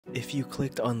If you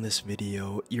clicked on this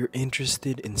video, you're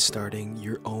interested in starting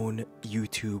your own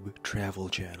YouTube travel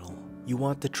channel. You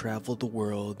want to travel the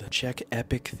world, check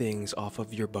epic things off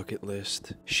of your bucket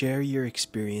list, share your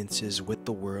experiences with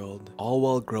the world, all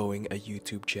while growing a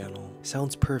YouTube channel.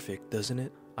 Sounds perfect, doesn't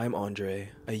it? I'm Andre.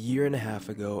 A year and a half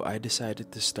ago, I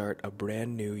decided to start a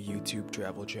brand new YouTube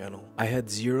travel channel. I had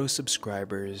 0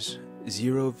 subscribers,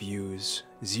 0 views,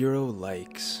 0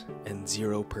 likes, and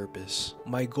 0 purpose.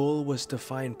 My goal was to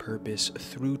find purpose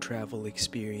through travel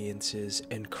experiences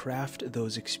and craft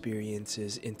those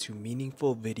experiences into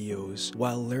meaningful videos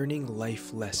while learning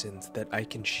life lessons that I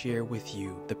can share with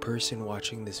you, the person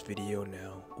watching this video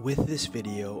now. With this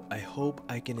video, I hope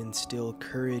I can instill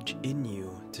courage in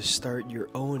you to start your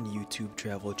own YouTube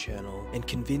travel channel and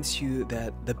convince you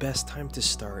that the best time to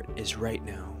start is right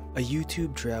now. A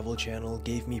YouTube travel channel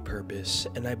gave me purpose,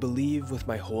 and I believe with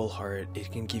my whole heart it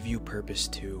can give you purpose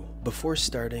too. Before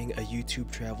starting a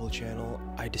YouTube travel channel,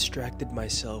 I distracted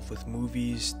myself with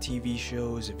movies, TV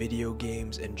shows, video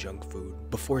games, and junk food.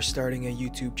 Before starting a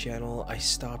YouTube channel, I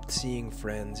stopped seeing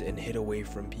friends and hid away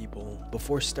from people.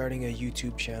 Before starting a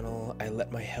YouTube channel, I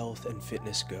let my health and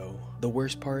fitness go. The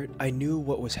worst part, I knew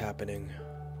what was happening.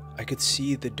 I could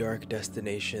see the dark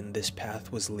destination this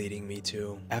path was leading me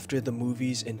to. After the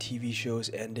movies and TV shows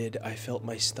ended, I felt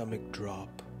my stomach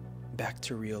drop. Back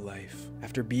to real life.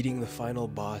 After beating the final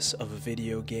boss of a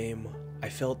video game, I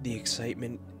felt the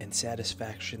excitement and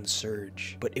satisfaction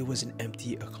surge, but it was an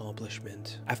empty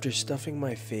accomplishment. After stuffing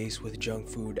my face with junk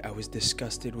food, I was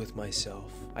disgusted with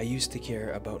myself. I used to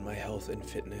care about my health and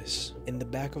fitness. In the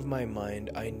back of my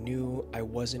mind, I knew I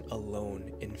wasn't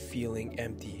alone in feeling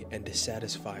empty and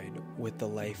dissatisfied with the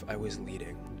life I was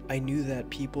leading. I knew that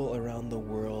people around the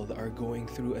world are going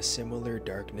through a similar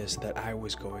darkness that I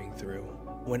was going through.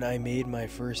 When I made my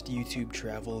first YouTube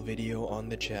travel video on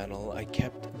the channel, I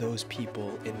kept those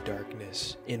people in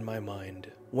darkness in my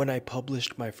mind. When I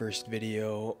published my first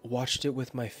video, watched it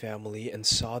with my family, and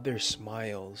saw their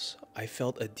smiles, I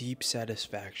felt a deep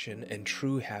satisfaction and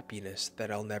true happiness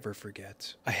that I'll never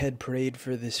forget. I had prayed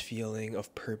for this feeling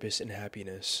of purpose and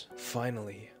happiness.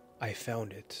 Finally, I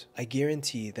found it. I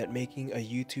guarantee that making a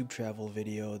YouTube travel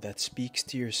video that speaks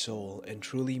to your soul and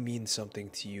truly means something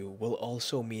to you will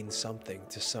also mean something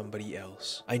to somebody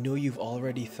else. I know you've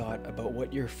already thought about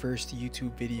what your first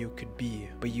YouTube video could be,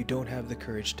 but you don't have the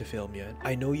courage to film yet.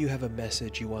 I know you have a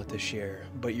message you want to share,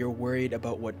 but you're worried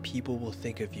about what people will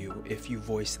think of you if you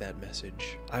voice that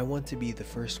message. I want to be the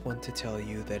first one to tell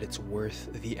you that it's worth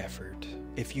the effort.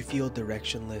 If you feel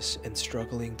directionless and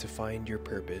struggling to find your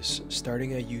purpose,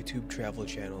 starting a YouTube travel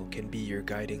channel can be your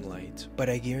guiding light. But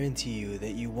I guarantee you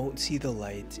that you won't see the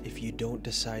light if you don't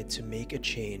decide to make a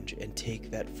change and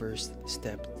take that first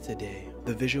step today.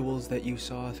 The visuals that you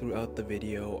saw throughout the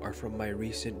video are from my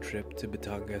recent trip to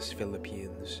Batangas,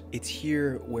 Philippines. It's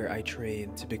here where I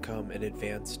trained to become an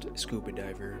advanced scuba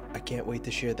diver. I can't wait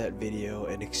to share that video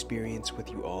and experience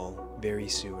with you all very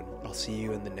soon. I'll see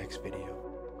you in the next video.